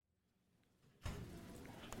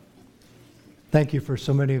Thank you for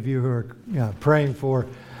so many of you who are praying for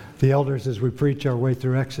the elders as we preach our way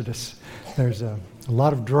through Exodus. There's a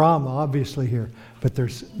lot of drama, obviously, here, but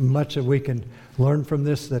there's much that we can learn from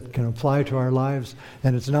this that can apply to our lives,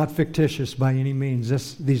 and it's not fictitious by any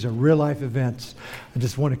means. These are real-life events. I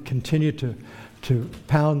just want to continue to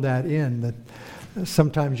pound that in, that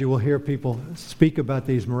sometimes you will hear people speak about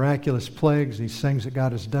these miraculous plagues, these things that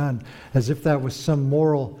God has done, as if that was some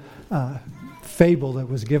moral fable that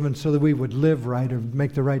was given so that we would live right or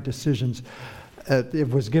make the right decisions. It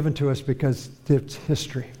was given to us because it's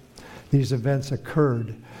history. These events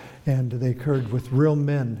occurred, and they occurred with real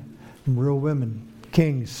men and real women,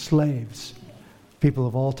 kings, slaves, people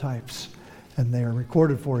of all types, and they are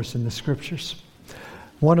recorded for us in the Scriptures.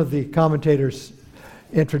 One of the commentators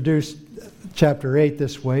introduced chapter 8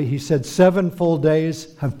 this way. He said, 7 full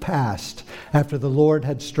days have passed after the Lord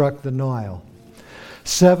had struck the Nile.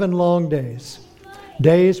 7 long days.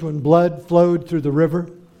 Days when blood flowed through the river,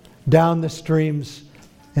 down the streams,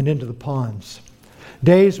 and into the ponds.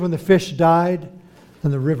 Days when the fish died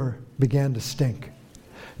and the river began to stink.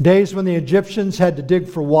 Days when the Egyptians had to dig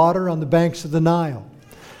for water on the banks of the Nile.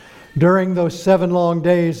 During those 7 long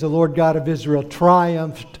days, the Lord God of Israel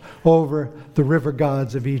triumphed over the river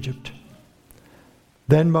gods of Egypt.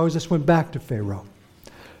 Then Moses went back to Pharaoh.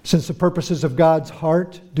 Since the purposes of God's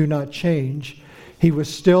heart do not change, he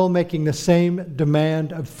was still making the same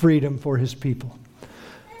demand of freedom for his people.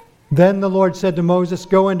 Then the Lord said to Moses,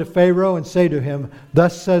 "Go into Pharaoh and say to him,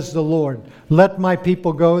 'Thus says the Lord, let my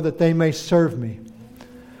people go that they may serve me.'"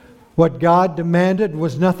 What God demanded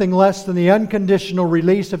was nothing less than the unconditional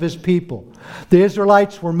release of his people. The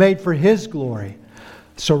Israelites were made for his glory.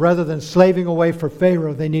 So rather than slaving away for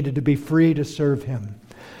Pharaoh, they needed to be free to serve him.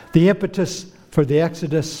 The impetus for the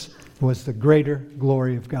Exodus was the greater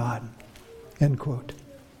glory of God. End quote.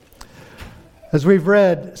 As we've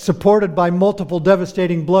read, supported by multiple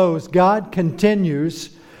devastating blows, God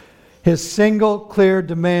continues his single clear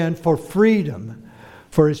demand for freedom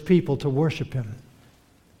for his people to worship him.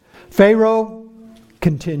 Pharaoh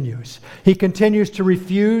continues. He continues to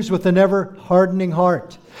refuse with an ever-hardening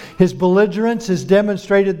heart. His belligerence is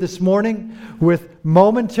demonstrated this morning with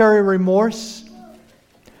momentary remorse,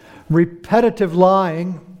 repetitive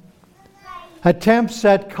lying, attempts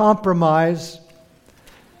at compromise,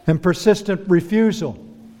 and persistent refusal,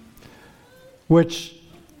 which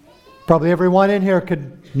probably everyone in here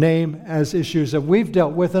could name as issues that we've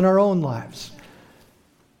dealt with in our own lives.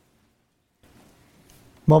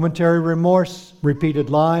 Momentary remorse, repeated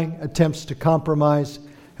lying, attempts to compromise,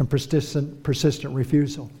 and persistent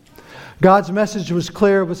refusal. God's message was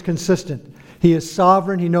clear, it was consistent. He is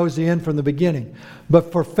sovereign, he knows the end from the beginning.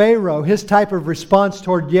 But for Pharaoh, his type of response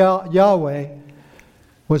toward Yahweh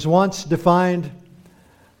was once defined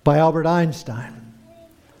by Albert Einstein.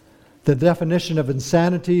 The definition of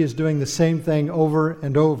insanity is doing the same thing over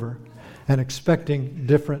and over and expecting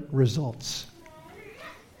different results.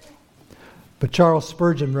 But Charles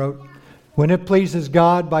Spurgeon wrote, "When it pleases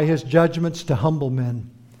God by his judgments to humble men,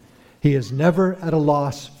 he is never at a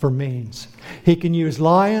loss for means. He can use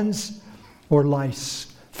lions or lice,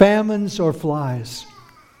 famines or flies.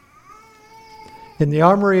 In the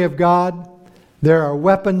armory of God, there are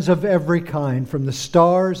weapons of every kind, from the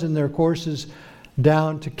stars in their courses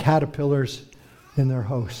down to caterpillars in their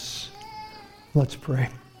hosts." Let's pray.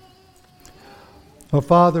 Oh,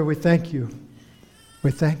 Father, we thank you.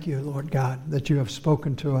 We thank you, Lord God, that you have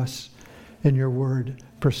spoken to us in your word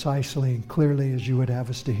precisely and clearly as you would have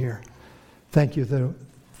us to hear. Thank you,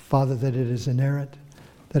 Father, that it is inerrant,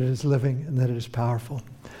 that it is living, and that it is powerful.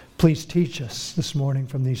 Please teach us this morning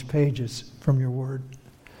from these pages, from your word.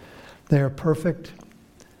 They are perfect,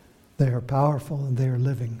 they are powerful, and they are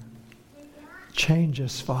living. Change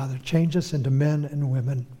us, Father. Change us into men and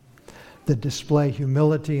women that display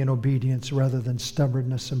humility and obedience rather than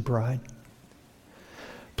stubbornness and pride.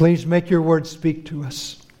 Please make your word speak to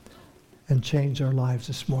us and change our lives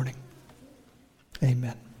this morning.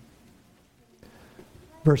 Amen.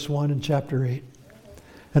 Verse 1 in chapter 8.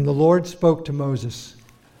 And the Lord spoke to Moses,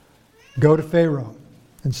 "Go to Pharaoh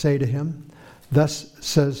and say to him, 'Thus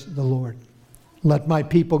says the Lord, let my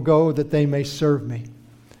people go that they may serve me.'"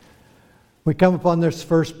 We come upon this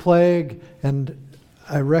first plague, and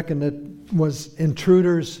I reckon it was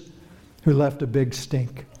intruders who left a big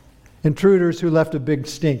stink. Intruders who left a big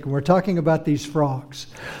stink. And we're talking about these frogs.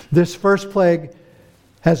 This first plague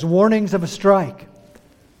has warnings of a strike,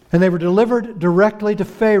 and they were delivered directly to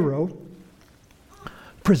Pharaoh,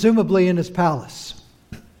 presumably in his palace.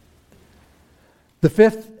 The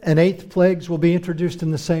 5th and 8th plagues will be introduced in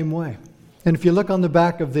the same way. And if you look on the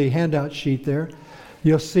back of the handout sheet there,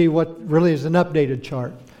 you'll see what really is an updated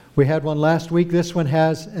chart We had one last week. This one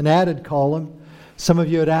has an added column. Some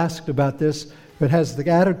of you had asked about this. It has the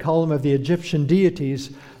added column of the Egyptian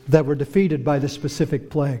deities that were defeated by the specific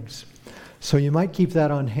plagues. So you might keep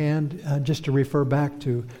that on hand just to refer back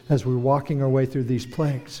to as we're walking our way through these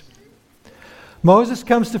plagues. Moses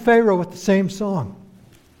comes to Pharaoh with the same song.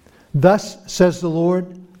 Thus says the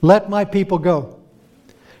Lord, let my people go.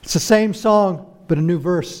 It's the same song, but a new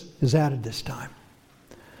verse is added this time.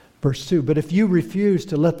 Verse 2, but if you refuse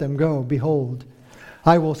to let them go, behold,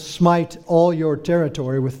 I will smite all your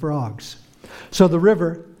territory with frogs. So the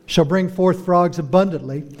river shall bring forth frogs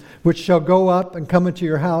abundantly, which shall go up and come into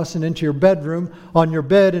your house and into your bedroom, on your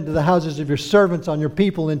bed, into the houses of your servants, on your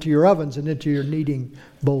people, into your ovens, and into your kneading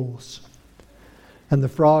bowls. And the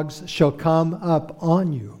frogs shall come up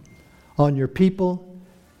on you, on your people,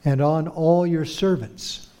 and on all your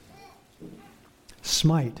servants.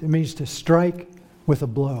 Smite, it means to strike with a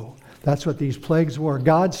blow. That's what these plagues were.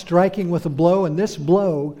 God striking with a blow, and this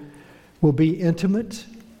blow will be intimate,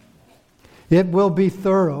 it will be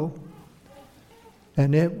thorough,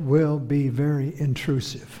 and it will be very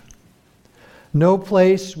intrusive. No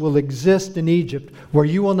place will exist in Egypt where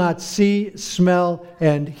you will not see, smell,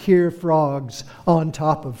 and hear frogs on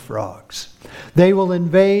top of frogs. They will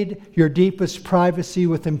invade your deepest privacy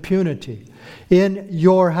with impunity. In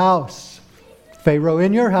your house, Pharaoh,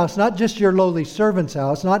 in your house, not just your lowly servant's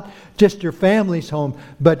house, not just your family's home,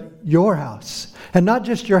 but your house. And not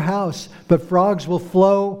just your house, but frogs will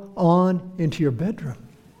flow on into your bedroom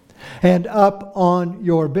and up on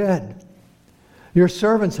your bed. Your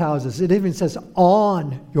servants' houses, it even says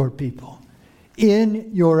on your people, in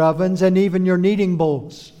your ovens, and even your kneading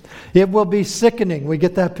bowls. It will be sickening. We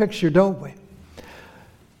get that picture, don't we?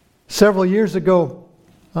 Several years ago,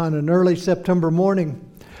 on an early September morning,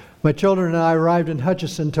 my children and I arrived in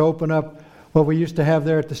Hutchinson to open up what we used to have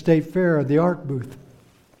there at the State Fair, the art booth.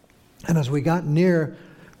 And as we got near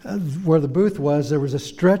where the booth was, there was a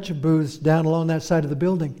stretch of booths down along that side of the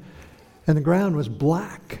building, and the ground was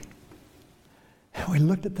black. And we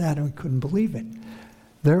looked at that and we couldn't believe it.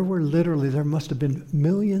 There must have been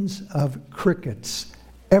millions of crickets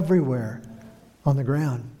everywhere on the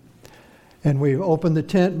ground. And we opened the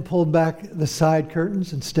tent and pulled back the side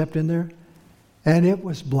curtains and stepped in there, and it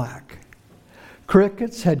was black.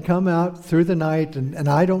 Crickets had come out through the night, and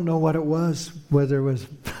I don't know what it was, whether it was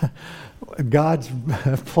God's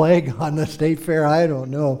plague on the State Fair, I don't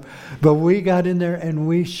know. But we got in there and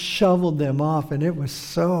we shoveled them off, and it was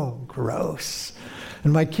so gross.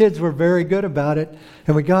 And my kids were very good about it,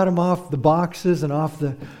 and we got them off the boxes and off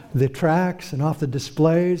the tracks and off the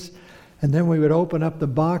displays, and then we would open up the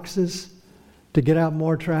boxes to get out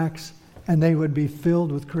more tracks, and they would be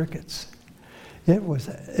filled with crickets. It was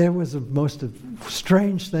the most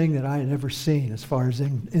strange thing that I had ever seen as far as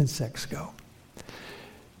insects go.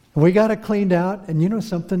 We got it cleaned out, and you know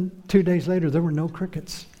something? 2 days later, there were no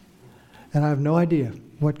crickets. And I have no idea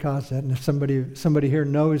what caused that. And if somebody here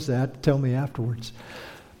knows that, tell me afterwards.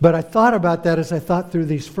 But I thought about that as I thought through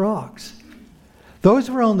these frogs. Those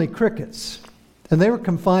were only crickets, and they were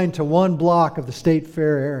confined to one block of the State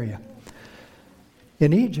Fair area.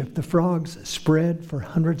 In Egypt, the frogs spread for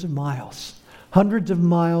hundreds of miles. Hundreds of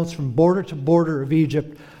miles from border to border of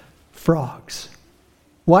Egypt, frogs.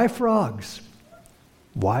 Why frogs?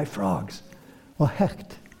 Why frogs? Well,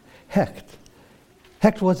 Hecht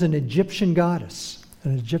was an Egyptian goddess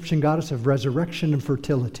of resurrection and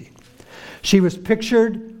fertility. She was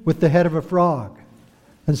pictured with the head of a frog,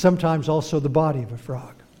 and sometimes also the body of a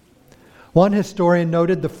frog. One historian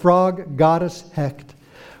noted the frog goddess Hecht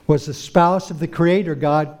was the spouse of the creator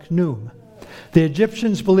god Khnum. The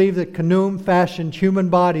Egyptians believed that Khnum fashioned human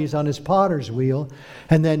bodies on his potter's wheel,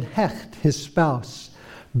 and then Hecht, his spouse,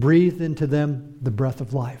 breathed into them the breath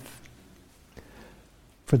of life.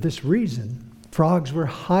 For this reason, frogs were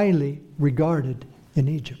highly regarded in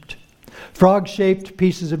Egypt. Frog-shaped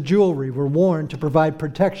pieces of jewelry were worn to provide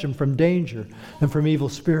protection from danger and from evil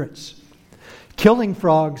spirits. Killing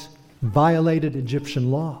frogs violated Egyptian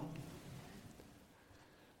law.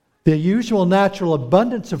 The usual natural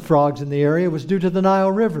abundance of frogs in the area was due to the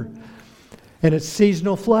Nile River and its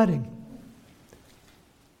seasonal flooding.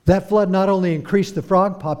 That flood not only increased the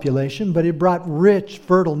frog population, but it brought rich,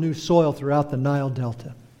 fertile new soil throughout the Nile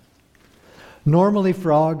Delta. Normally,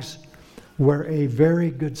 frogs were a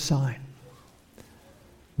very good sign.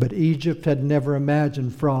 But Egypt had never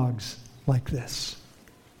imagined frogs like this.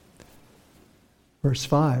 Verse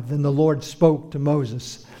 5, then the Lord spoke to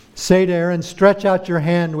Moses, say to Aaron, stretch out your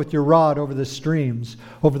hand with your rod over the streams,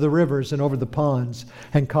 over the rivers, and over the ponds,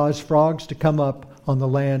 and cause frogs to come up on the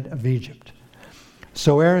land of Egypt.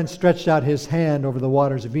 So Aaron stretched out his hand over the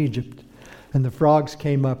waters of Egypt. and the frogs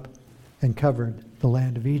came up and covered the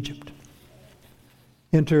land of Egypt.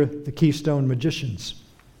 Enter the Keystone magicians.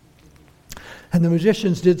 And the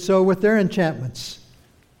magicians did so with their enchantments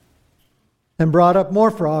and brought up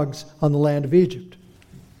more frogs on the land of Egypt.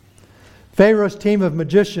 Pharaoh's team of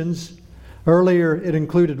magicians, earlier it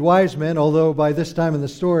included wise men, although by this time in the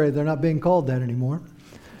story they're not being called that anymore.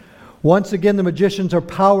 Once again, the magicians are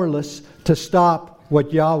powerless to stop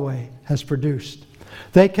what Yahweh has produced.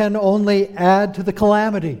 They can only add to the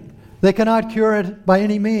calamity. They cannot cure it by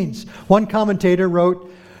any means. One commentator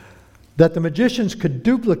wrote that the magicians could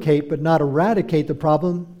duplicate but not eradicate the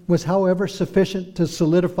problem was, however, sufficient to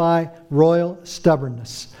solidify royal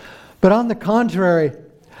stubbornness. But on the contrary,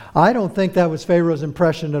 I don't think that was Pharaoh's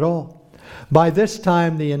impression at all. By this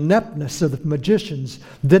time, the ineptness of the magicians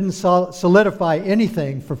didn't solidify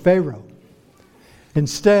anything for Pharaoh.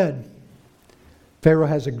 Instead, Pharaoh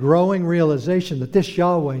has a growing realization that this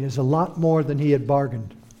Yahweh is a lot more than he had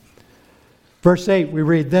bargained. Verse 8, we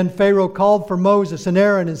read, Then Pharaoh called for Moses and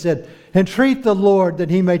Aaron and said, Entreat the Lord that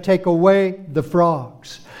he may take away the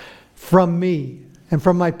frogs from me and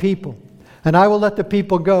from my people, and I will let the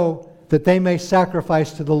people go, that they may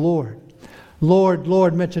sacrifice to the Lord. Lord,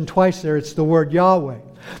 Lord, mentioned twice there, it's the word Yahweh.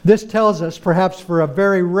 This tells us, perhaps for a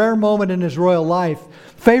very rare moment in his royal life,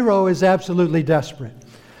 Pharaoh is absolutely desperate.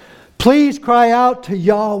 Please cry out to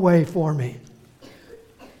Yahweh for me.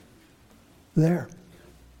 There.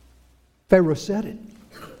 Pharaoh said it.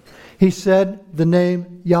 He said the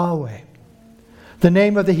name Yahweh, the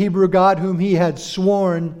name of the Hebrew God whom he had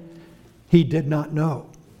sworn he did not know.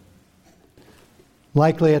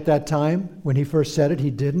 Likely at that time, when he first said it, he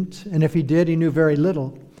didn't. And if he did, he knew very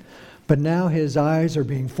little. But now his eyes are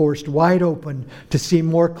being forced wide open to see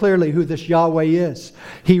more clearly who this Yahweh is.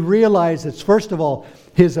 He realizes, first of all,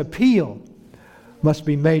 his appeal must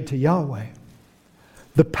be made to Yahweh.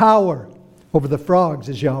 The power over the frogs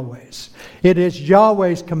is Yahweh's. It is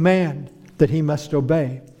Yahweh's command that he must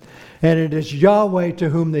obey. And it is Yahweh to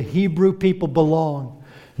whom the Hebrew people belong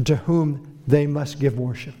and to whom they must give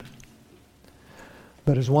worship.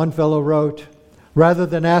 But as one fellow wrote, rather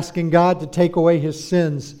than asking God to take away his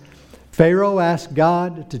sins, Pharaoh asked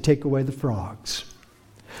God to take away the frogs.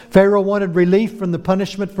 Pharaoh wanted relief from the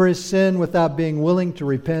punishment for his sin without being willing to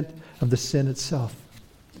repent of the sin itself.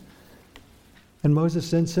 And Moses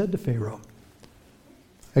then said to Pharaoh,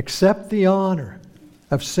 Accept the honor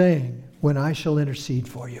of saying, when I shall intercede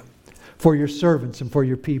for you, for your servants and for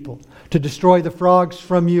your people, to destroy the frogs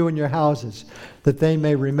from you and your houses, that they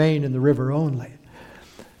may remain in the river only.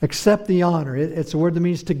 Accept the honor. It's a word that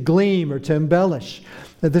means to gleam or to embellish.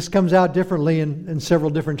 This comes out differently in several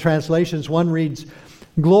different translations. One reads,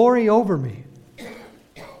 Glory over me.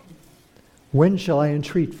 When shall I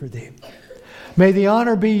entreat for thee? May the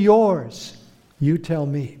honor be yours. You tell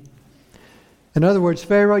me. In other words,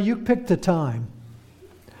 Pharaoh, you pick the time,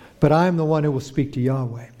 but I am the one who will speak to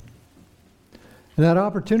Yahweh. And that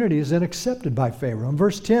opportunity is then accepted by Pharaoh. In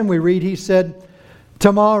verse 10 we read, he said,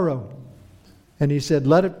 Tomorrow. And he said,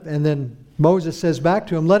 let it, and then Moses says back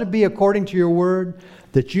to him, Let it be according to your word,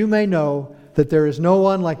 that you may know that there is no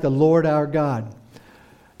one like the Lord our God.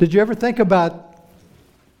 Did you ever think about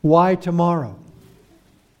why tomorrow?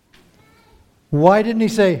 Why didn't he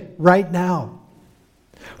say right now?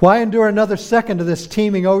 Why endure another second of this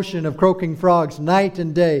teeming ocean of croaking frogs night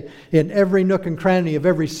and day in every nook and cranny of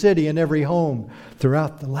every city and every home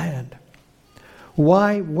throughout the land?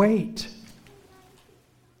 Why wait?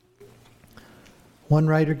 One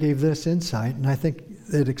writer gave this insight, and I think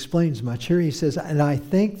it explains much. Here he says, and I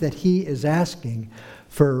think that he is asking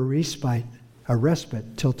for a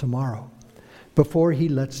respite till tomorrow, before he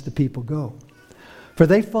lets the people go. For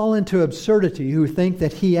they fall into absurdity who think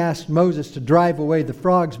that he asked Moses to drive away the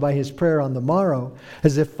frogs by his prayer on the morrow,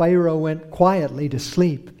 as if Pharaoh went quietly to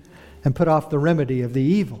sleep and put off the remedy of the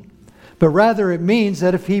evil. But rather it means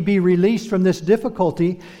that if he be released from this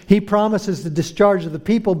difficulty, he promises the discharge of the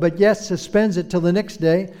people, but yet suspends it till the next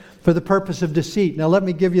day for the purpose of deceit. Now let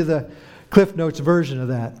me give you the Cliff Notes version of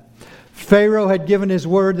that. Pharaoh had given his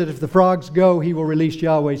word that if the frogs go, he will release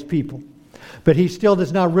Yahweh's people. But he still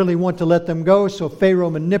does not really want to let them go, so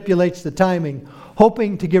Pharaoh manipulates the timing,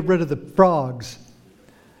 hoping to get rid of the frogs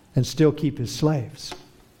and still keep his slaves.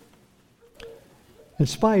 In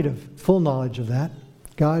spite of full knowledge of that,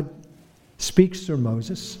 God speaks through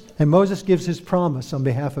Moses, and Moses gives his promise on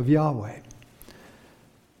behalf of Yahweh.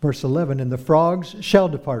 Verse 11, And the frogs shall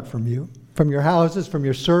depart from you, from your houses, from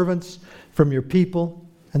your servants, from your people,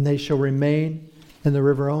 and they shall remain in the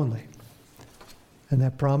river only. And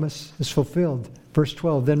that promise is fulfilled. Verse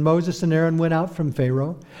 12, Then Moses and Aaron went out from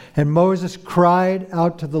Pharaoh, and Moses cried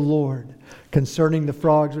out to the Lord. concerning the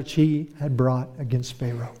frogs which he had brought against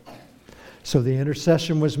Pharaoh. So the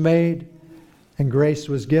intercession was made and grace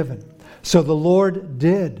was given. So the Lord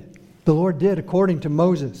did according to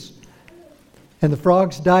Moses. And the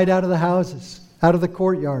frogs died out of the houses, out of the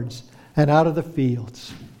courtyards, and out of the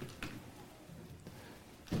fields.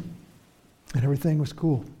 And everything was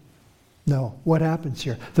cool. No, what happens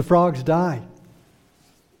here? The frogs died,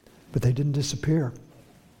 but they didn't disappear.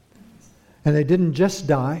 And they didn't just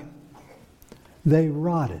die, they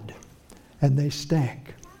rotted and they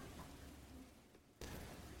stank.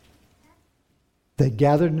 They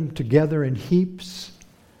gathered them together in heaps,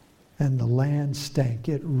 and the land stank.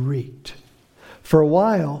 It reeked. For a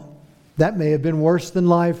while, that may have been worse than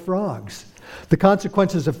live frogs. The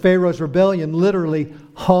consequences of Pharaoh's rebellion literally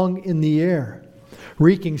hung in the air,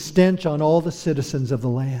 wreaking stench on all the citizens of the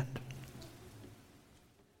land.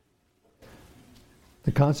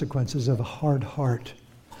 The consequences of a hard heart.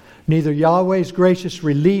 Neither Yahweh's gracious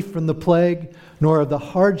relief from the plague, nor the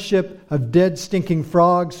hardship of dead, stinking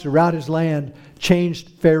frogs throughout his land changed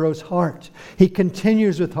Pharaoh's heart. He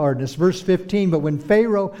continues with hardness. Verse 15, but when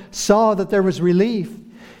Pharaoh saw that there was relief,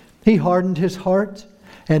 he hardened his heart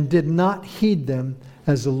and did not heed them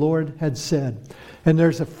as the Lord had said. And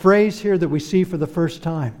there's a phrase here that we see for the first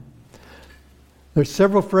time. There's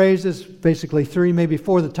several phrases, basically 3, maybe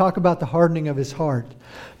 4, that talk about the hardening of his heart.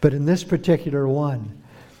 But in this particular one,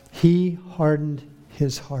 he hardened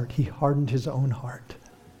his heart. He hardened his own heart.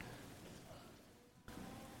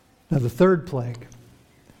 Now the third plague.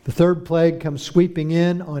 The third plague comes sweeping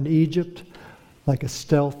in on Egypt like a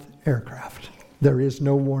stealth aircraft. There is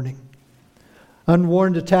no warning.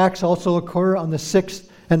 Unwarned attacks also occur on the 6th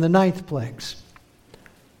and the 9th plagues.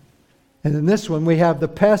 And in this one we have the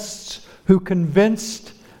pests who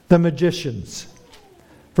convinced the magicians.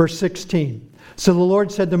 Verse 16. So the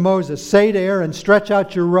Lord said to Moses, say to Aaron, stretch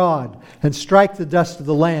out your rod and strike the dust of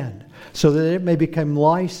the land, so that it may become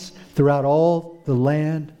lice throughout all the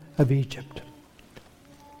land of Egypt.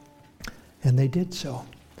 And they did so.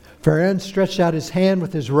 For Aaron stretched out his hand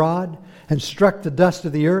with his rod and struck the dust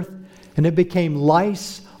of the earth, and it became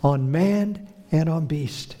lice on man and on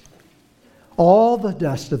beast. All the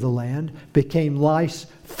dust of the land became lice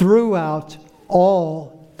throughout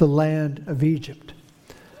all the land of Egypt.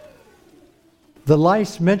 The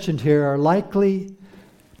lice mentioned here are likely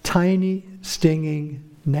tiny, stinging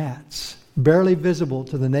gnats, barely visible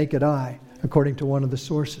to the naked eye, according to one of the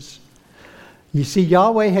sources. You see,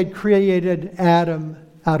 Yahweh had created Adam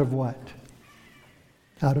out of what?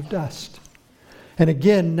 Out of dust. And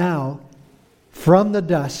again now, from the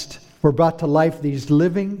dust were brought to life these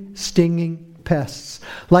living, stinging pests.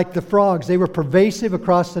 Like the frogs, they were pervasive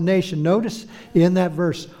across the nation. Notice in that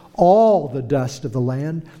verse, all the dust of the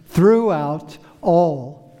land, throughout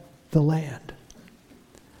all the land.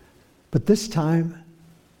 But this time,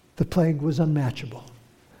 the plague was unmatchable.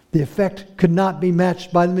 The effect could not be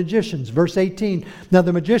matched by the magicians. Verse 18, now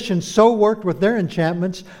the magicians so worked with their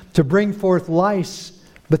enchantments to bring forth lice,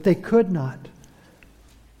 but they could not.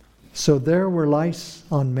 So there were lice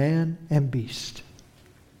on man and beast.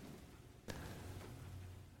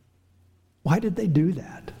 Why did they do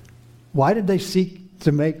that? Why did they seek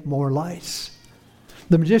to make more lice?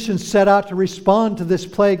 The magicians set out to respond to this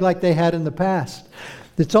plague like they had in the past.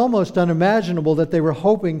 It's almost unimaginable that they were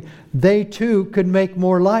hoping they too could make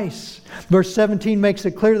more lice. Verse 17 makes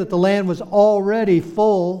it clear that the land was already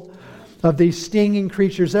full of these stinging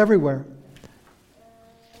creatures everywhere.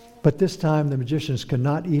 But this time the magicians could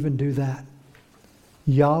not even do that.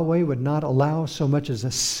 Yahweh would not allow so much as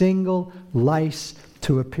a single lice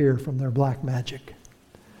to appear from their black magic.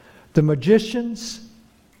 The magicians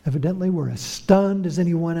evidently were as stunned as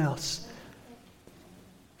anyone else.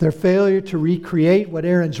 Their failure to recreate what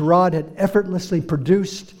Aaron's rod had effortlessly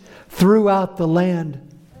produced throughout the land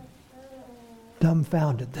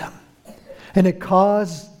dumbfounded them. And it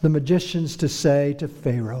caused the magicians to say to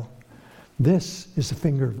Pharaoh, this is the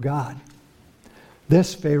finger of God.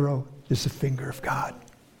 This, Pharaoh, is the finger of God.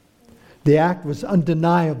 The act was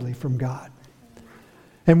undeniably from God.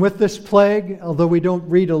 And with this plague, although we don't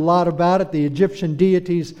read a lot about it, the Egyptian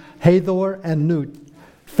deities Hathor and Nut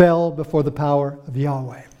fell before the power of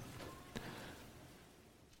Yahweh.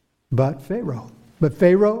 But Pharaoh's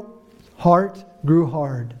heart grew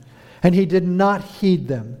hard, and he did not heed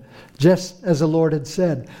them, just as the Lord had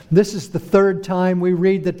said. This is the third time we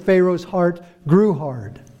read that Pharaoh's heart grew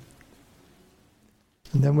hard.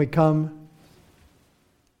 And then we come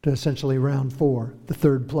to essentially round 4, the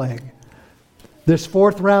third plague. This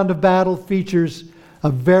fourth round of battle features a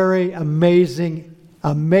very amazing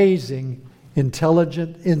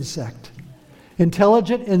intelligent insect.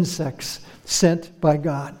 Intelligent insects sent by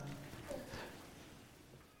God.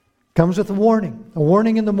 Comes with a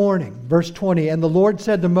warning in the morning. Verse 20, and the Lord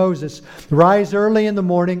said to Moses, rise early in the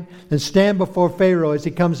morning and stand before Pharaoh as he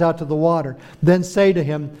comes out to the water. Then say to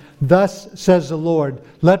him, thus says the Lord,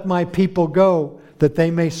 let my people go, that they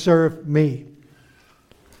may serve me.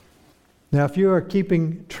 Now, if you are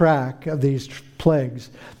keeping track of these plagues,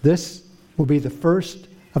 this will be the first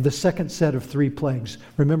of the second set of 3 plagues.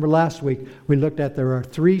 Remember last week we looked at there are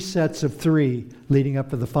 3 sets of 3 leading up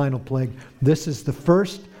to the final plague. This is the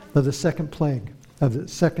first of the second plague, of the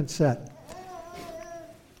second set.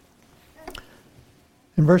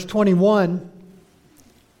 In verse 21,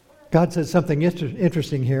 God says something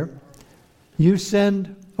interesting here. You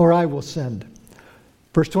send, or I will send.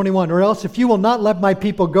 Verse 21, or else if you will not let my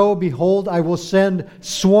people go, behold, I will send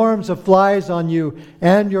swarms of flies on you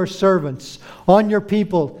and your servants, on your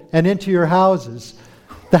people and into your houses.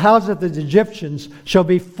 The houses of the Egyptians shall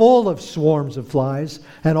be full of swarms of flies,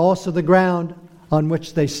 and also the ground on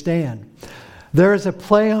which they stand. There is a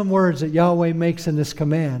play on words that Yahweh makes in this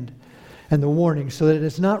command and the warning, so that it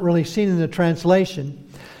is not really seen in the translation.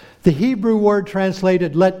 The Hebrew word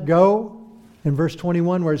translated let go in verse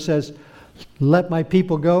 21 where it says let my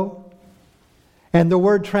people go, and the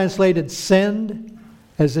word translated send,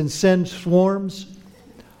 as in send swarms,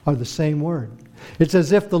 are the same word. It's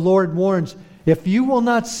as if the Lord warns, if you will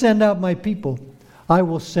not send out my people, I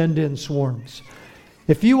will send in swarms.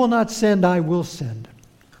 If you will not send, I will send.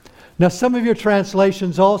 Now, some of your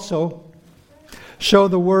translations also show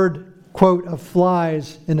the word, quote, of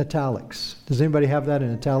flies in italics. Does anybody have that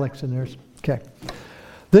in italics in theirs? Okay.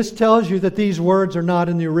 This tells you that these words are not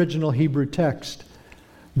in the original Hebrew text.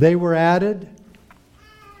 They were added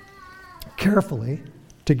carefully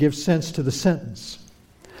to give sense to the sentence.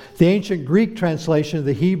 The ancient Greek translation of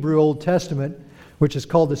the Hebrew Old Testament, which is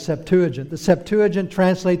called the Septuagint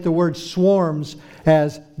translate the word swarms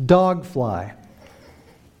as dog fly.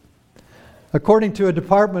 According to a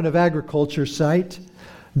Department of Agriculture site,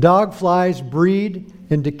 dog flies breed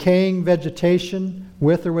in decaying vegetation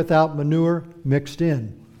with or without manure mixed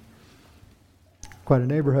in. Quite a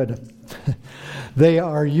neighborhood. They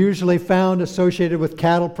are usually found associated with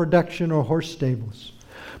cattle production or horse stables.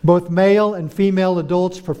 Both male and female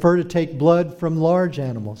adults prefer to take blood from large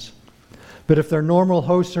animals. But if their normal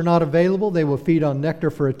hosts are not available, they will feed on nectar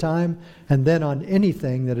for a time and then on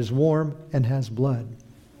anything that is warm and has blood.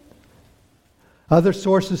 Other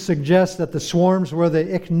sources suggest that the swarms were the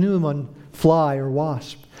ichneumon fly or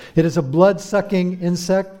wasp. It is a blood-sucking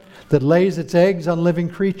insect that lays its eggs on living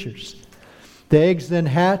creatures. The eggs then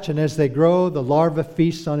hatch, and as they grow, the larva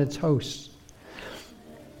feasts on its hosts.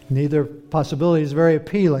 Neither possibility is very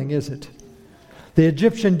appealing, is it? The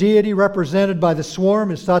Egyptian deity represented by the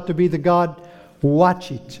swarm is thought to be the god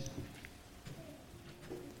Wachit.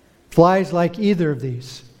 Flies like either of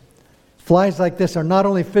these, flies like this are not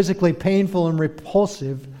only physically painful and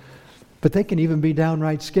repulsive, but they can even be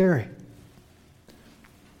downright scary.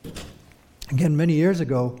 Again, many years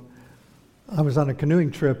ago, I was on a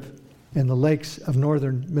canoeing trip in the lakes of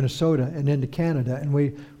northern Minnesota and into Canada, and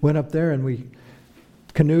we went up there and we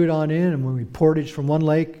canoed on in, and when we portaged from one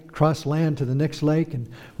lake, crossed land to the next lake,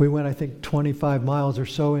 and we went, I think, 25 miles or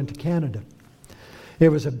so into Canada. It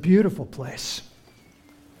was a beautiful place.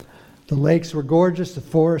 The lakes were gorgeous, the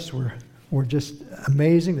forests were just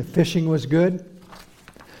amazing, the fishing was good.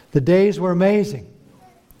 The days were amazing.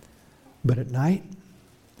 But at night,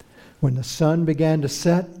 when the sun began to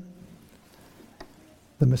set,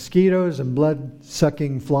 the mosquitoes and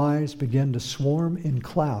blood-sucking flies began to swarm in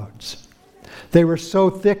clouds. They were so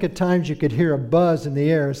thick at times you could hear a buzz in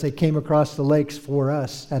the air as they came across the lakes for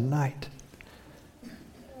us at night.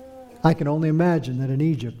 I can only imagine that in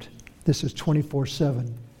Egypt, this is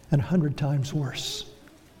 24/7 and 100 times worse.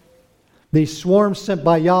 These swarms sent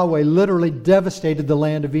by Yahweh literally devastated the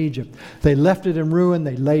land of Egypt. They left it in ruin,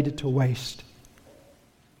 they laid it to waste.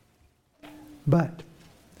 But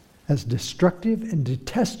as destructive and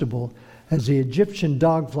detestable as the Egyptian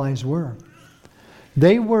dogflies were,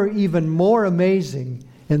 they were even more amazing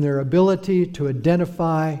in their ability to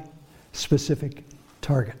identify specific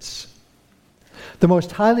targets. The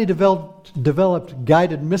most highly developed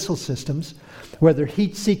guided missile systems, whether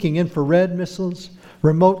heat-seeking infrared missiles,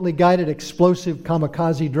 remotely guided explosive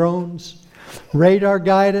kamikaze drones,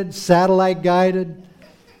 radar-guided, satellite-guided,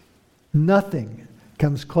 nothing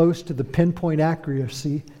comes close to the pinpoint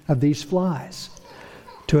accuracy of these flies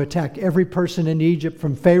to attack every person in Egypt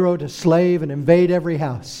from Pharaoh to slave and invade every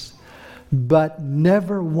house, but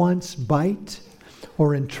never once bite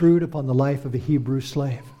or intrude upon the life of a Hebrew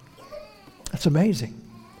slave. That's amazing.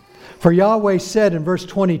 For Yahweh said in verse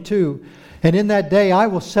 22, And in that day I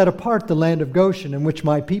will set apart the land of Goshen in which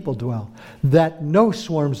my people dwell, that no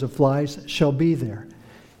swarms of flies shall be there,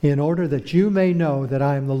 in order that you may know that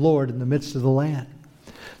I am the Lord in the midst of the land.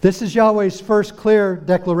 This is Yahweh's first clear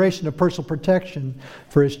declaration of personal protection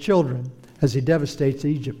for his children as he devastates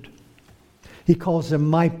Egypt. He calls them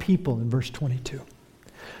my people in verse 22.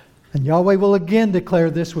 And Yahweh will again declare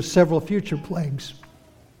this with several future plagues.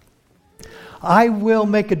 I will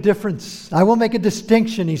make a difference. I will make a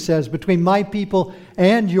distinction, he says, between my people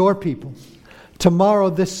and your people.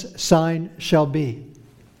 Tomorrow this sign shall be.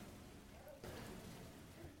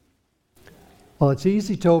 Well, it's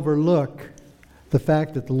easy to overlook the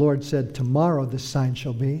fact that the Lord said, tomorrow this sign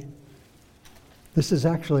shall be. This is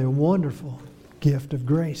actually a wonderful gift of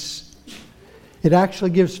grace. It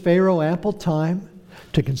actually gives Pharaoh ample time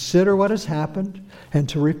to consider what has happened and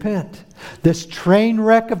to repent. This train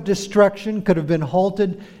wreck of destruction could have been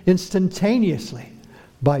halted instantaneously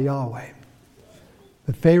by Yahweh.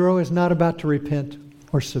 But Pharaoh is not about to repent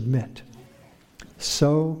or submit.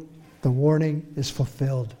 So the warning is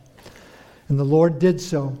fulfilled. And the Lord did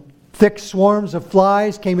so. Thick swarms of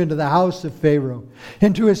flies came into the house of Pharaoh,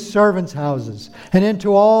 into his servants' houses, and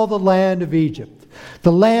into all the land of Egypt.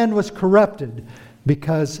 The land was corrupted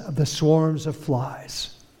because of the swarms of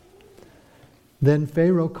flies. Then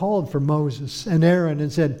Pharaoh called for Moses and Aaron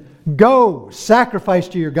and said, "Go, sacrifice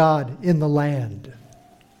to your God in the land."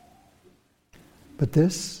 But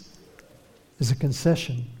this is a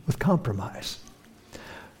concession with compromise.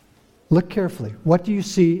 Look carefully. What do you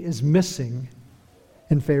see is missing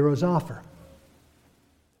in Pharaoh's offer?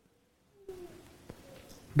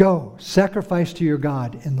 Go, sacrifice to your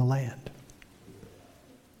God in the land.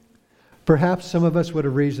 Perhaps some of us would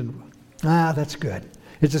have reasoned, that's good.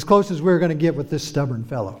 It's as close as we're going to get with this stubborn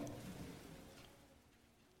fellow.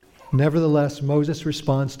 Nevertheless, Moses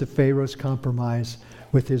responds to Pharaoh's compromise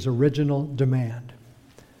with his original demand.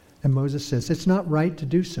 And Moses says, it's not right to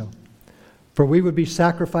do so, for we would be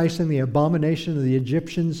sacrificing the abomination of the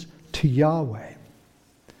Egyptians to Yahweh.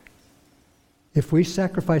 If we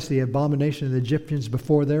sacrifice the abomination of the Egyptians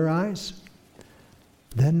before their eyes,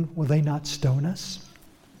 then will they not stone us?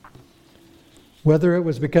 Whether it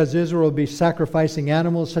was because Israel would be sacrificing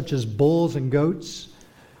animals such as bulls and goats,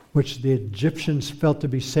 which the Egyptians felt to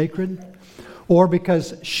be sacred, or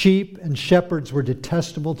because sheep and shepherds were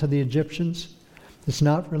detestable to the Egyptians, it's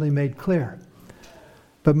not really made clear.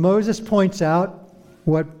 But Moses points out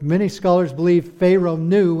what many scholars believe Pharaoh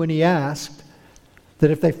knew when he asked, that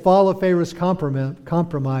if they follow Pharaoh's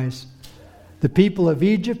compromise, the people of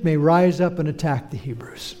Egypt may rise up and attack the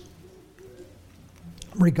Hebrews.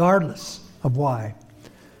 Regardless of why,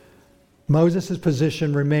 Moses'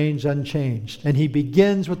 position remains unchanged, and he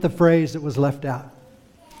begins with the phrase that was left out.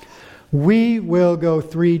 We will go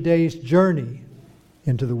 3 days' journey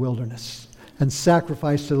into the wilderness and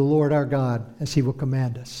sacrifice to the Lord our God as he will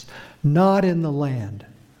command us, not in the land.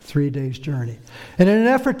 3 days' journey. And in an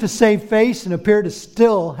effort to save face and appear to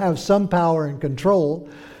still have some power and control,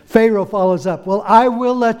 Pharaoh follows up, well, I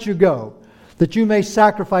will let you go, that you may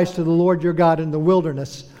sacrifice to the Lord your God in the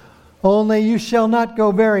wilderness. Only you shall not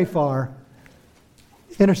go very far.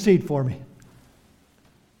 Intercede for me.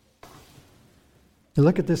 You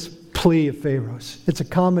look at this plea of Pharaoh's. It's a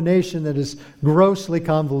combination that is grossly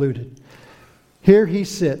convoluted. Here he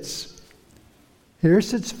sits. Here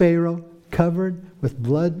sits Pharaoh, covered with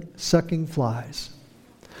blood-sucking flies,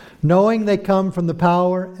 knowing they come from the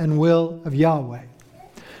power and will of Yahweh.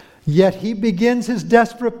 Yet he begins his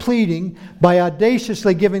desperate pleading by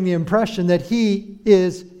audaciously giving the impression that he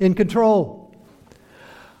is in control.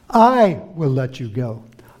 I will let you go.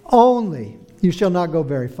 Only you shall not go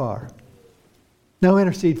very far. Now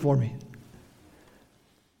intercede for me.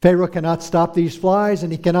 Pharaoh cannot stop these flies,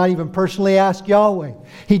 and he cannot even personally ask Yahweh.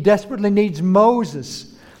 He desperately needs Moses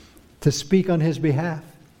to speak on his behalf,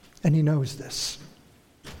 and he knows this.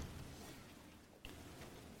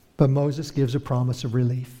 But Moses gives a promise of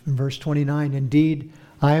relief. In verse 29, indeed,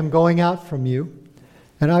 I am going out from you,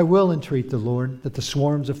 and I will entreat the Lord that the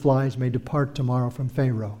swarms of flies may depart tomorrow from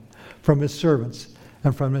Pharaoh, from his servants,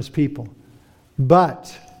 and from his people.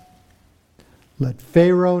 But let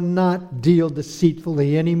Pharaoh not deal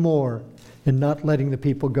deceitfully anymore in not letting the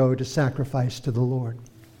people go to sacrifice to the Lord.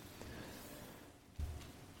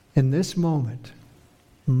 In this moment,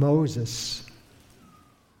 Moses,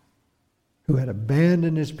 who had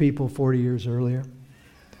abandoned his people 40 years earlier,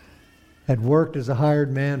 had worked as a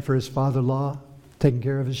hired man for his father-in-law, taking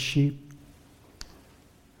care of his sheep,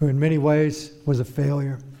 who in many ways was a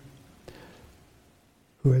failure,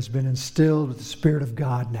 who has been instilled with the Spirit of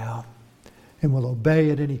God now and will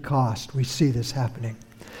obey at any cost. We see this happening.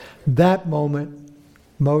 That moment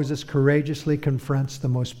Moses courageously confronts the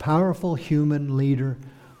most powerful human leader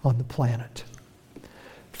on the planet.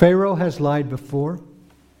 Pharaoh has lied before,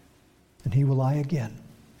 and he will lie again.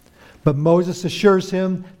 But Moses assures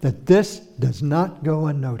him that this does not go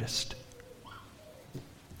unnoticed.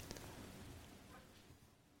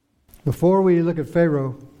 Before we look at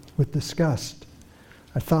Pharaoh with disgust,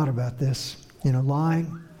 I thought about this.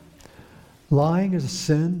 Lying. Lying is a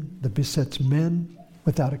sin that besets men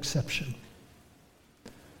without exception.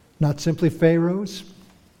 Not simply pharaohs,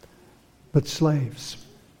 but slaves,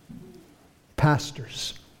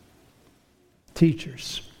 pastors,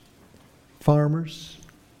 teachers, farmers,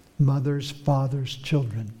 mothers, fathers,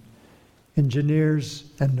 children, engineers,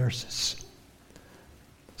 and nurses.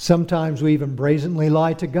 Sometimes we even brazenly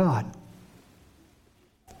lie to God.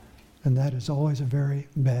 And that is always a very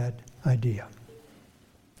bad idea.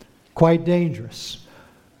 Quite dangerous.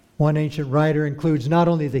 One ancient writer includes not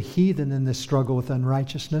only the heathen in this struggle with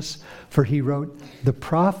unrighteousness, for he wrote, "The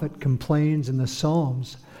prophet complains in the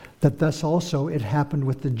Psalms that thus also it happened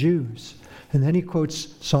with the Jews." And then he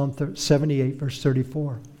quotes Psalm 78, verse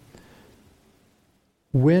 34.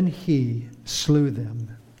 "When he slew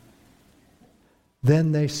them,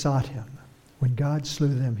 then they sought him." When God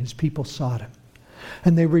slew them, his people sought him.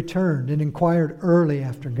 "And they returned and inquired early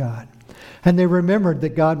after God. And they remembered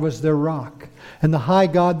that God was their rock, and the high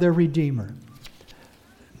God their Redeemer.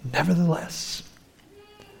 Nevertheless,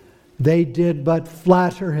 they did but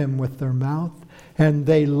flatter him with their mouth, and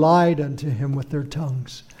they lied unto him with their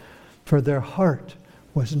tongues. For their heart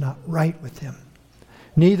was not right with him,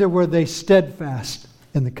 neither were they steadfast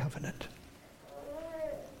in the covenant."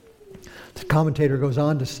 The commentator goes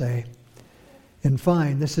on to say, "In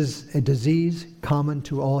fine, this is a disease common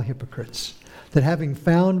to all hypocrites, that having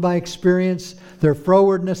found by experience their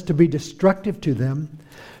frowardness to be destructive to them,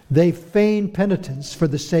 they feign penitence for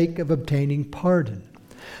the sake of obtaining pardon,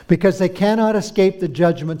 because they cannot escape the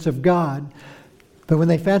judgments of God. But when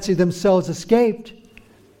they fancy themselves escaped,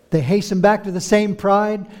 they hasten back to the same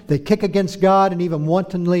pride, they kick against God and even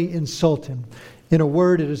wantonly insult him. In a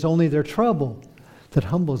word, it is only their trouble that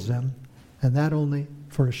humbles them, and that only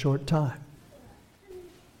for a short time."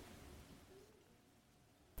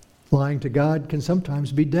 Lying to God can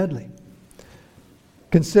sometimes be deadly.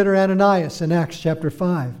 Consider Ananias in Acts chapter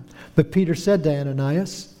 5. But Peter said to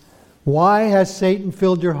Ananias, "Why has Satan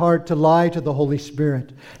filled your heart to lie to the Holy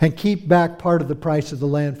Spirit and keep back part of the price of the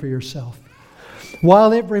land for yourself?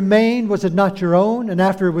 While it remained, was it not your own? And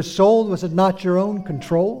after it was sold, was it not your own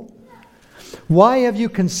control? Why have you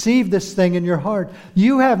conceived this thing in your heart?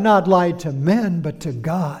 You have not lied to men, but to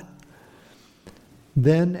God."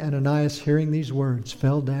 Then Ananias, hearing these words,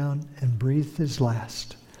 fell down and breathed his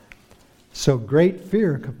last. So great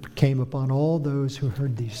fear came upon all those who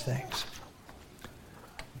heard these things.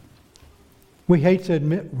 We hate to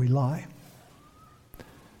admit we lie.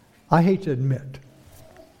 I hate to admit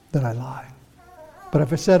that I lie. But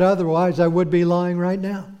if I said otherwise, I would be lying right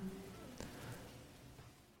now.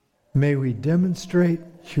 May we demonstrate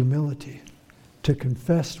humility to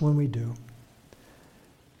confess when we do.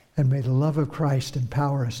 And may the love of Christ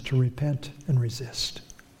empower us to repent and resist.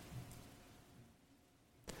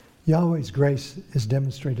 Yahweh's grace is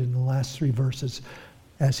demonstrated in the last 3 verses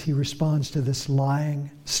as he responds to this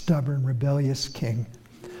lying, stubborn, rebellious king.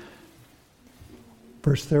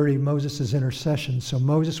 Verse 30, Moses' intercession. So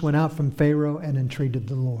Moses went out from Pharaoh and entreated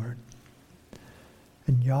the Lord.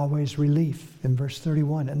 And Yahweh's relief in verse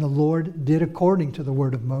 31. And the Lord did according to the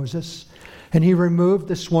word of Moses, and he removed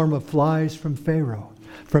the swarm of flies from Pharaoh,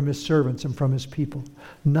 from his servants and from his people.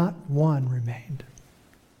 Not one remained.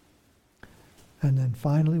 And then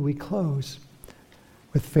finally we close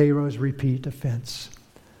with Pharaoh's repeat offense.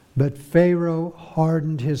 But Pharaoh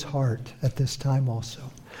hardened his heart at this time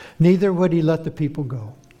also. Neither would he let the people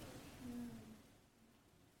go.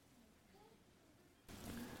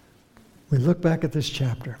 We look back at this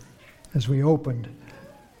chapter as we opened,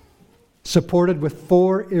 supported with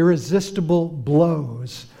 4 irresistible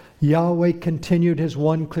blows. Yahweh continued his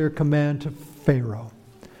one clear command to Pharaoh.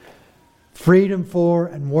 Freedom for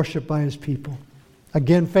and worship by his people.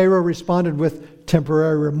 Again, Pharaoh responded with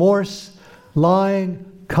temporary remorse, lying,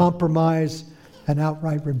 compromise, and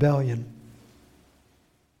outright rebellion.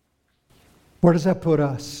 Where does that put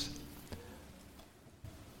us?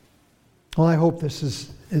 Well, I hope this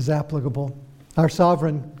is applicable. Our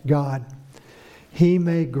sovereign God, he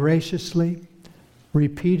may graciously,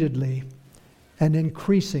 repeatedly, and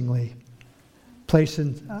increasingly place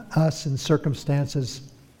us in circumstances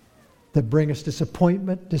that bring us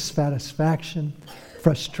disappointment, dissatisfaction,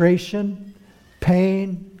 frustration,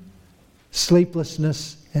 pain,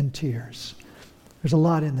 sleeplessness, and tears. There's a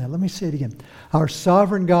lot in that. Let me say it again. Our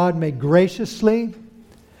sovereign God may graciously,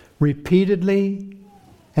 repeatedly,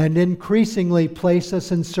 and increasingly place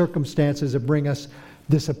us in circumstances that bring us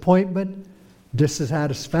disappointment,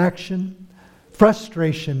 dissatisfaction,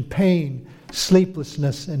 frustration, pain,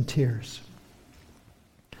 sleeplessness, and tears.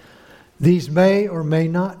 These may or may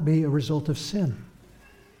not be a result of sin,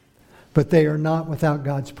 but they are not without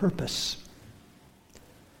God's purpose.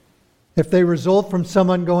 If they result from some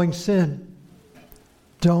ongoing sin,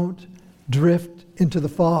 don't drift into the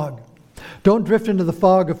fog. Don't drift into the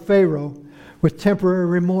fog of Pharaoh with temporary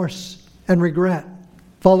remorse and regret,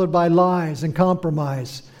 followed by lies and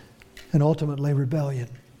compromise, and ultimately rebellion.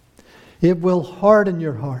 It will harden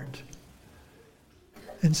your heart.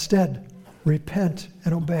 Instead, repent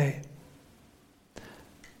and obey.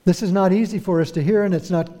 This is not easy for us to hear, and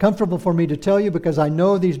it's not comfortable for me to tell you, because I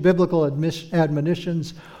know these biblical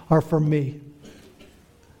admonitions are for me.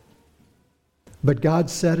 But God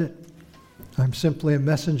said it. I'm simply a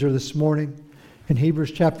messenger this morning. In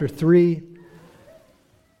Hebrews chapter 3,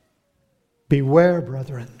 beware,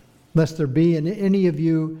 brethren, lest there be in any of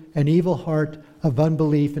you an evil heart of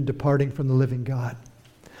unbelief in departing from the living God.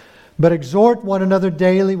 But exhort one another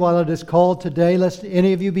daily while it is called today, lest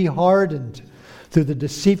any of you be hardened through the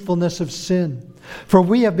deceitfulness of sin. For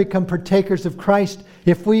we have become partakers of Christ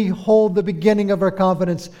if we hold the beginning of our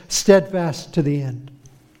confidence steadfast to the end.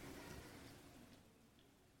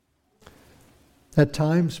 At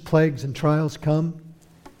times, plagues and trials come,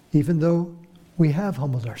 even though we have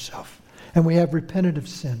humbled ourselves and we have repented of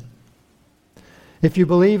sin. If you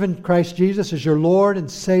believe in Christ Jesus as your Lord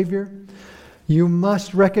and Savior, you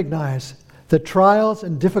must recognize that trials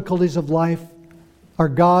and difficulties of life are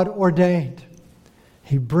God ordained.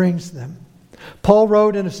 He brings them. Paul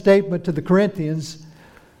wrote in a statement to the Corinthians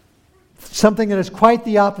something that is quite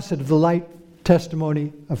the opposite of the light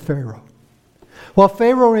testimony of Pharaoh. While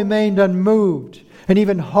Pharaoh remained unmoved and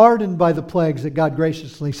even hardened by the plagues that God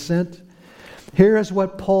graciously sent, here is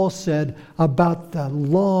what Paul said about the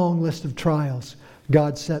long list of trials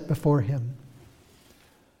God set before him.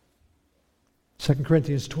 2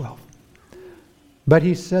 Corinthians 12. But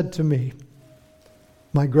he said to me,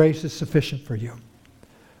 my grace is sufficient for you,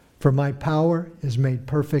 for my power is made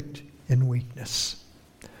perfect in weakness.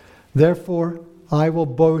 Therefore, I will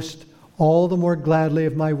boast all the more gladly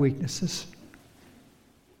of my weaknesses,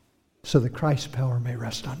 so that Christ's power may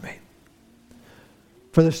rest on me.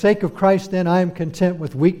 For the sake of Christ, then, I am content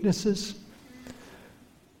with weaknesses,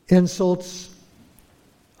 insults,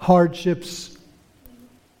 hardships,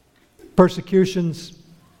 persecutions,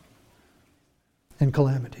 and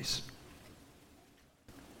calamities.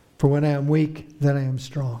 For when I am weak, then I am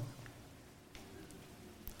strong.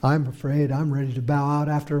 I'm afraid I'm ready to bow out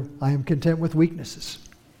after I am content with weaknesses.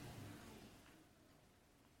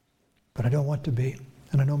 But I don't want to be.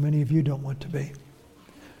 And I know many of you don't want to be.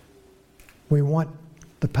 We want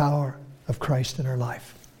the power of Christ in our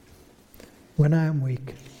life. When I am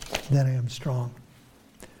weak, then I am strong.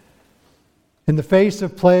 In the face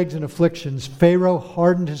of plagues and afflictions, Pharaoh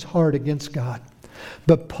hardened his heart against God.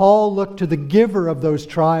 But Paul looked to the giver of those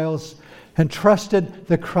trials and trusted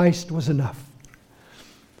that Christ was enough.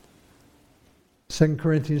 2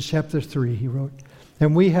 Corinthians chapter 3, he wrote,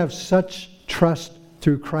 and we have such trust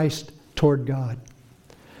through Christ toward God.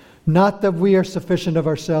 Not that we are sufficient of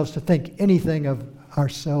ourselves to think anything of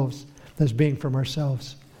ourselves as being from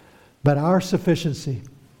ourselves, but our sufficiency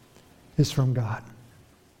is from God.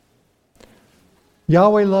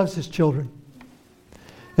 Yahweh loves His children.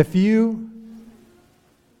 If you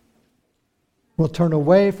will turn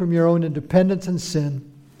away from your own independence and sin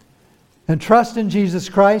and trust in Jesus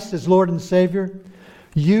Christ as Lord and Savior,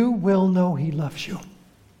 you will know He loves you.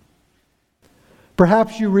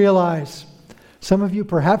 Perhaps you realize, some of you,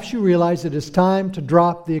 perhaps you realize it is time to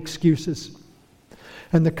drop the excuses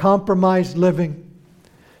and the compromised living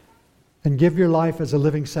and give your life as a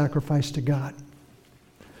living sacrifice to God.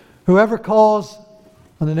 Whoever calls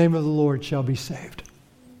on the name of the Lord shall be saved.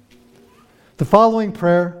 The following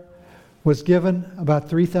prayer was given about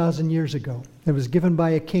 3,000 years ago. It was given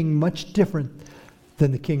by a king much different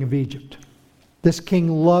than the king of Egypt. This king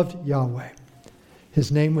loved Yahweh.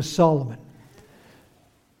 His name was Solomon.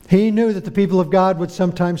 He knew that the people of God would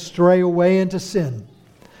sometimes stray away into sin,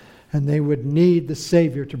 and they would need the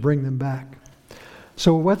Savior to bring them back.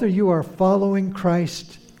 So whether you are following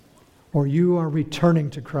Christ or you are returning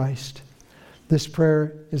to Christ, this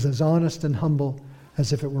prayer is as honest and humble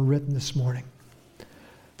as if it were written this morning.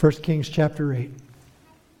 1 Kings chapter 8.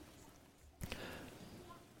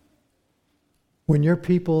 When your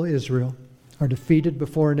people Israel are defeated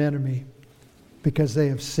before an enemy because they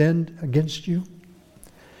have sinned against you,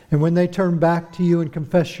 And when they turn back to you and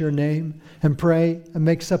confess your name and pray and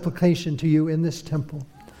make supplication to you in this temple,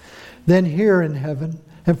 then hear in heaven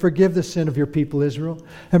and forgive the sin of your people Israel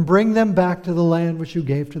and bring them back to the land which you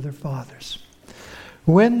gave to their fathers.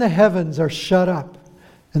 When the heavens are shut up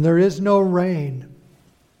and there is no rain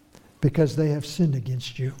because they have sinned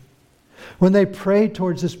against you, when they pray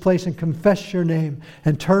towards this place and confess your name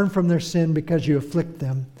and turn from their sin because you afflict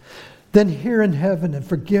them, then hear in heaven and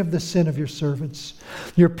forgive the sin of your servants,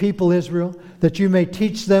 your people Israel, that you may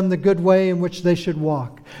teach them the good way in which they should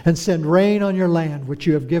walk, and send rain on your land which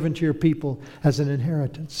you have given to your people as an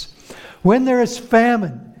inheritance. When there is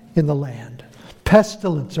famine in the land,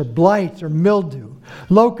 pestilence or blight or mildew,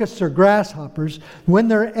 locusts or grasshoppers, when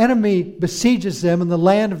their enemy besieges them in the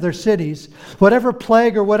land of their cities, whatever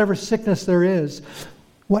plague or whatever sickness there is,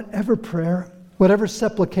 whatever prayer, whatever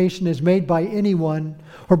supplication is made by anyone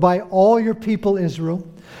or by all your people Israel,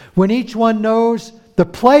 when each one knows the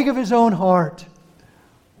plague of his own heart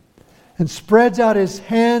and spreads out his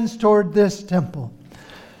hands toward this temple,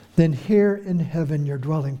 then hear in heaven your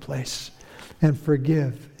dwelling place and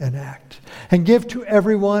forgive and act. And give to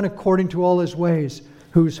everyone according to all his ways,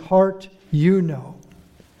 whose heart you know.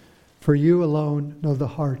 For you alone know the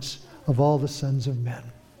hearts of all the sons of men.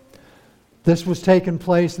 This was taking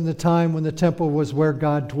place in the time when the temple was where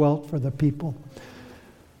God dwelt for the people.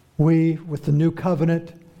 We, with the new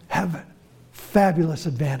covenant, have a fabulous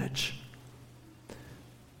advantage.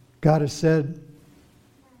 God has said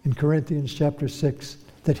in Corinthians chapter 6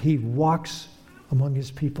 that He walks among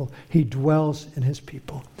His people. He dwells in His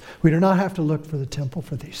people. We do not have to look for the temple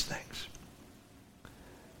for these things.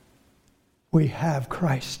 We have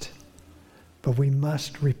Christ, but we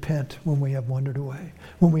must repent when we have wandered away,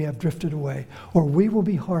 when we have drifted away, or we will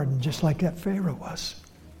be hardened just like that Pharaoh was.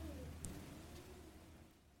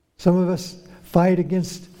 Some of us fight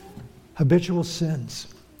against habitual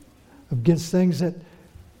sins, against things that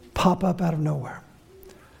pop up out of nowhere.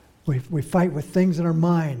 We fight with things in our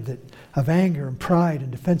mind that of anger and pride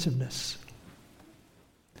and defensiveness.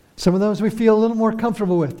 Some of those we feel a little more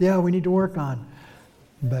comfortable with. Yeah, we need to work on.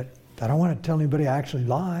 But I don't want to tell anybody I actually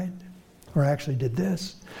lied or I actually did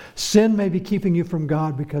this. Sin may be keeping you from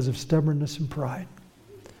God because of stubbornness and pride.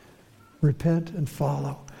 Repent and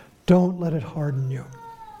follow. Don't let it harden you.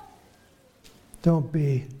 Don't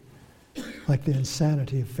be like the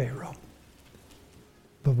insanity of Pharaoh.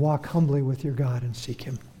 But walk humbly with your God and seek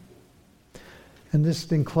Him. And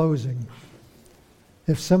this in closing,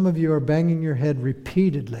 if some of you are banging your head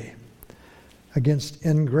repeatedly against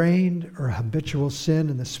ingrained or habitual sin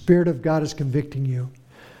and the Spirit of God is convicting you,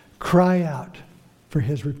 cry out for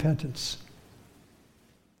His repentance.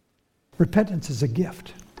 Repentance is a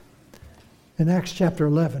gift. In Acts chapter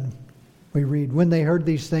 11, we read, when they heard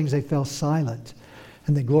these things, they fell silent,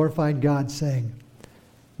 and they glorified God, saying,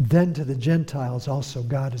 then to the Gentiles also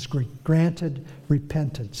God has granted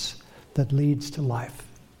repentance that leads to life.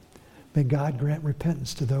 May God grant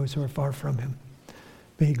repentance to those who are far from Him.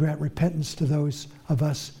 May He grant repentance to those of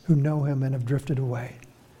us who know Him and have drifted away.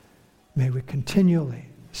 May we continually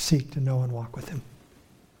seek to know and walk with Him.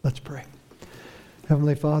 Let's pray.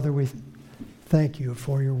 Heavenly Father, we thank You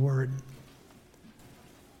for Your word.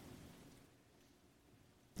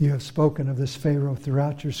 You have spoken of this Pharaoh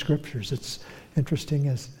throughout Your scriptures. It's interesting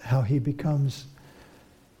as how he becomes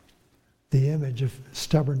the image of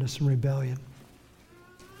stubbornness and rebellion.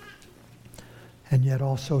 And yet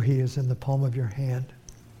also he is in the palm of Your hand.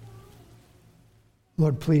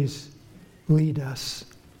 Lord, please lead us,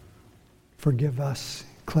 forgive us,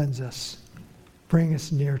 cleanse us, bring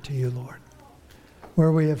us near to You, Lord.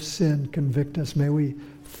 Where we have sinned, convict us. May we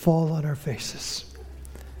fall on our faces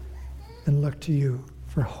and look to You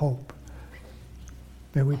for hope.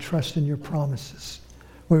 May we trust in Your promises.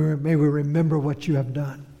 May we remember what You have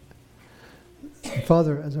done. And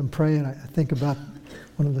Father, as I'm praying, I think about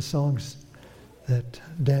one of the songs that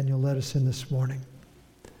Daniel led us in this morning,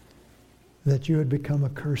 that You had become a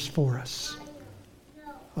curse for us.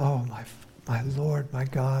 Oh, my Lord, my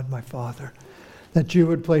God, my Father, that You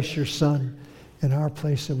would place Your Son in our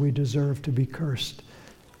place that we deserve to be cursed,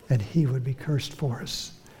 and He would be cursed for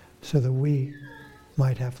us so that we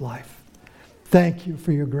might have life. Thank You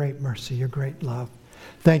for Your great mercy, Your great love.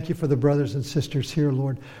 Thank You for the brothers and sisters here,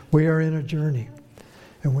 Lord. We are in a journey,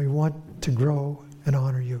 and we want to grow and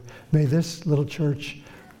honor You. May this little church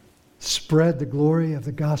spread the glory of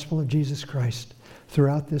the gospel of Jesus Christ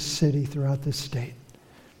throughout this city, throughout this state.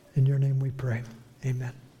 In Your name we pray.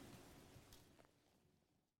 Amen.